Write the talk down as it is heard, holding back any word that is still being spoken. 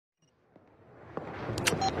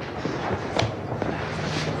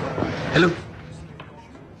Hello.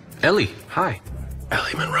 Ellie, hi.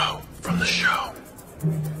 Ellie Monroe from the show.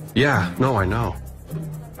 Yeah, no, I know.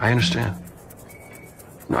 I understand.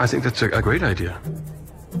 No, I think that's a great idea.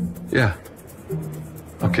 Yeah.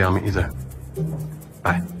 Okay, I'll meet you there.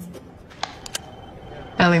 Bye.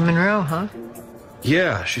 Ellie Monroe, huh?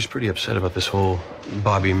 Yeah, she's pretty upset about this whole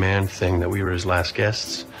Bobby Mann thing, that we were his last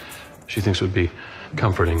guests. She thinks it would be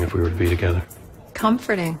comforting if we were to be together.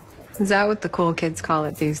 Comforting. Is that what the cool kids call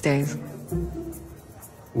it these days?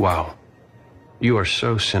 Wow. You are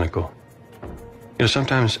so cynical. You know,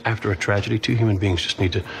 sometimes after a tragedy, two human beings just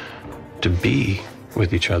need to be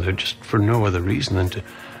with each other just for no other reason than to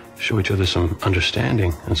show each other some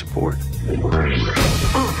understanding and support.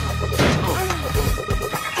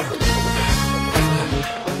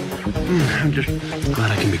 I'm just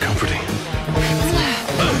glad I can be comforting.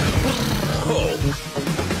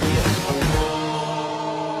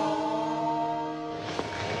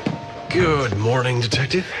 Good morning,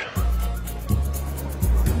 Detective.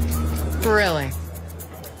 Really?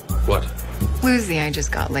 What? Lose the I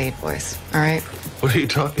just got laid voice, all right? What are you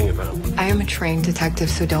talking about? I am a trained detective,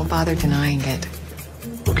 so don't bother denying it.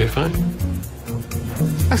 Okay, fine.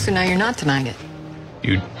 Oh, so now you're not denying it?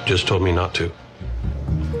 You just told me not to.